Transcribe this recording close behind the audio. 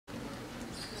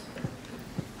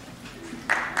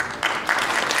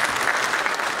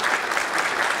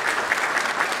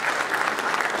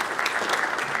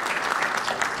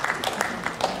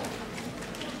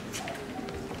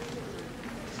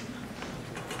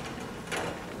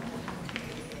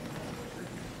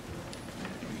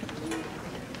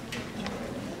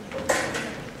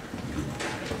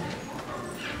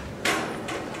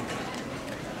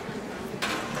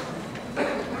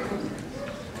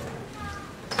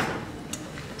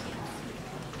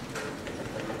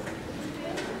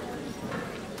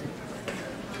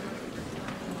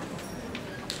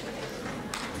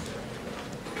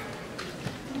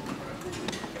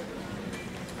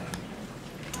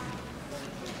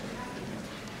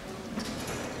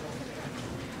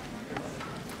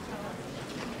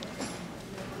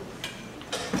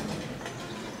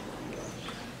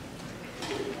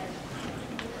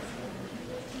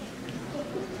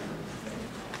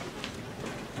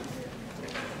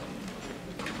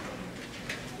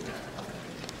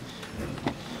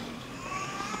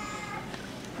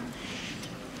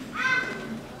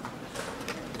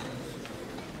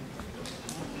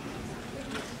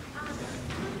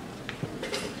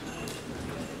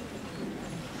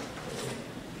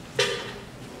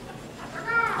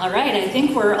All right, I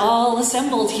think we're all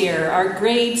assembled here, our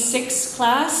grade 6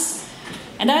 class.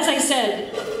 And as I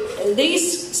said,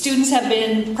 these students have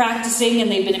been practicing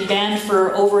and they've been in band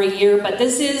for over a year, but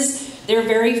this is their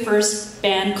very first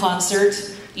band concert,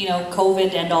 you know,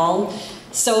 COVID and all.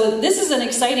 So this is an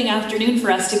exciting afternoon for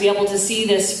us to be able to see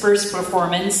this first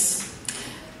performance.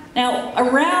 Now,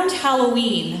 around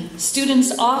Halloween,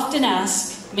 students often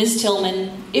ask Ms.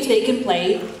 Tillman if they can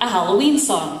play a Halloween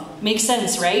song. Makes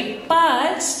sense, right?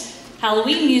 But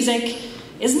Halloween music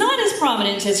is not as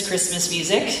prominent as Christmas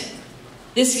music.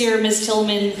 This year, Ms.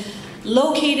 Tillman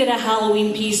located a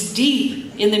Halloween piece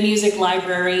deep in the music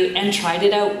library and tried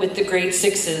it out with the grade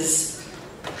 6s.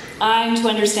 I'm to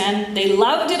understand they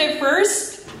loved it at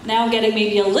first, now getting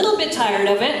maybe a little bit tired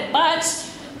of it, but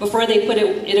before they put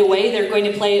it away, they're going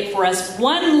to play it for us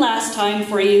one last time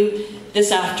for you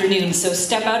this afternoon. So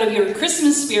step out of your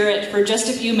Christmas spirit for just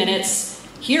a few minutes.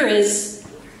 Here is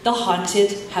The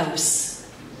Haunted House.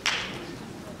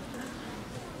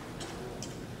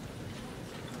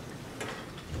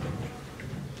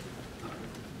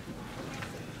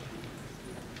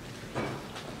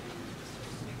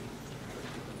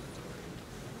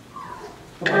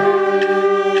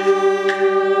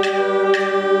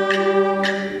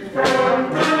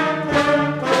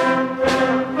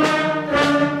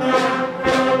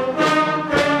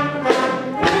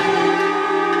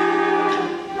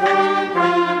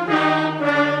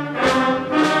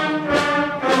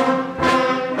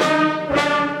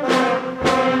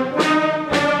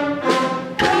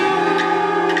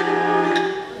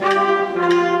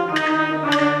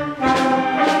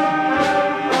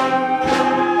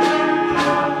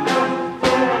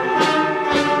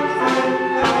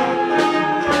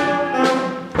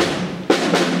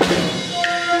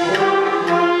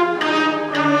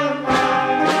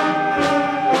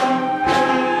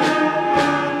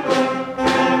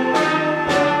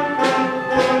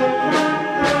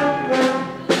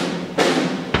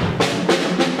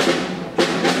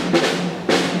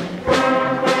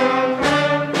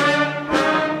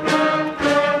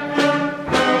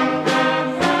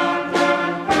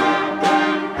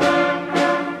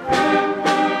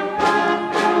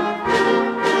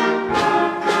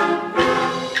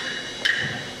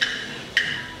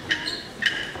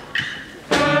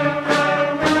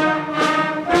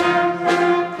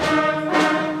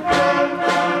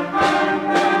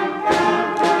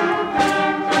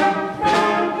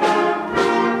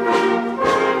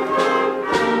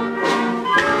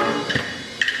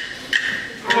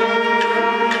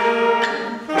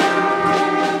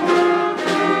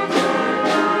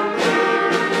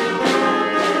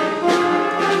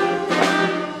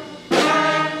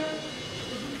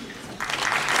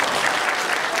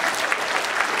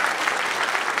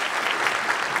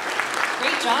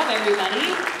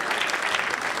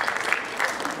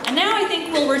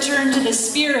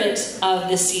 Of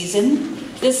the season.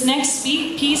 This next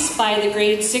piece by the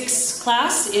grade 6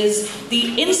 class is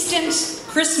the Instant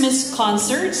Christmas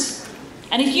Concert.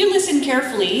 And if you listen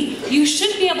carefully, you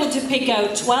should be able to pick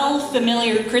out 12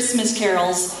 familiar Christmas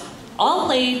carols, all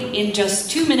played in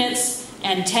just 2 minutes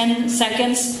and 10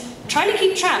 seconds. Try to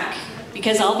keep track,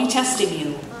 because I'll be testing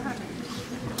you.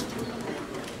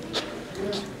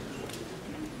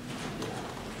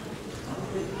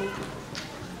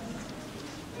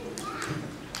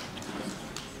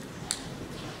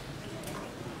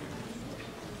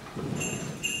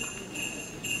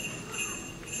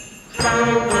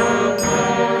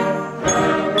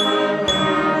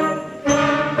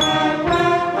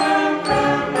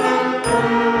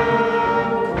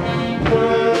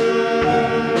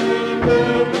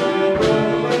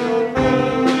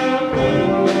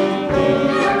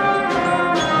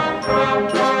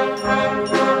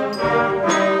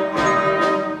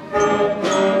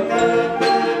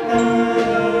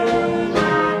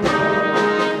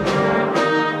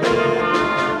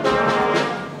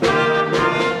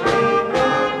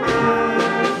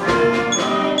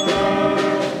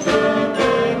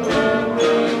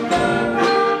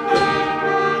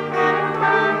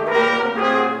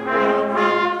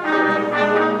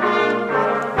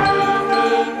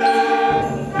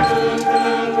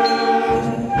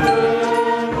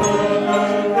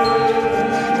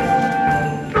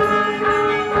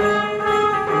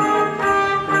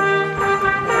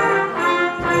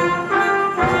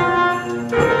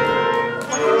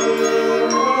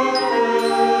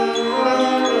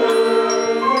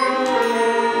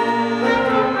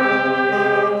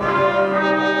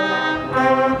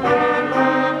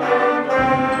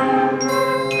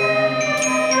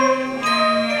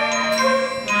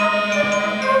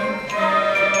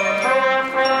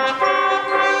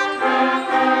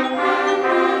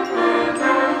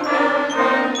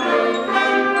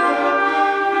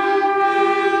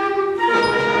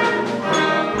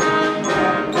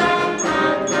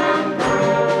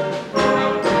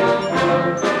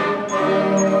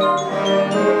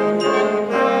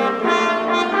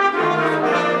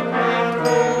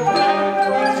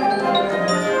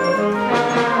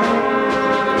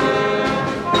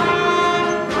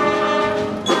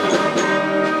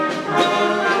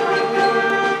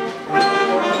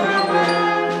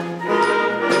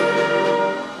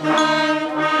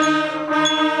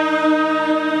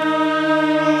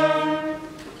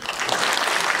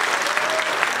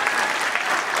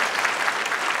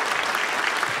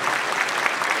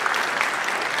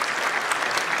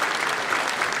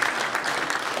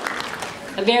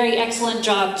 a very excellent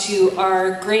job to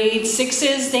our grade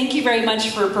 6s. Thank you very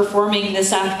much for performing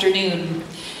this afternoon.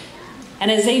 And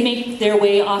as they make their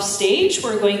way off stage,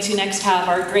 we're going to next have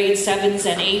our grade 7s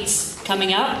and 8s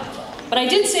coming up. But I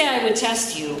did say I would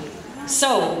test you.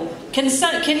 So, can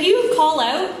you call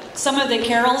out some of the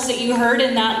carols that you heard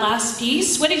in that last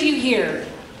piece? What did you hear?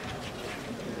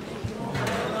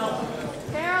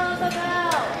 Carol of the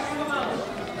Bells.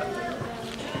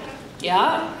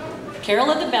 Yeah,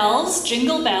 Carol of the Bells,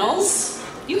 Jingle Bells.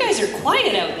 You guys are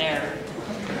quiet out there.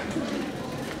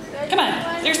 Come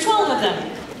on, there's 12 of them.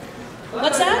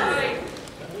 What's that?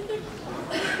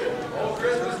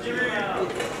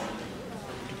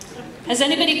 Has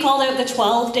anybody called out the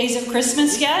 12 days of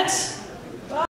Christmas yet?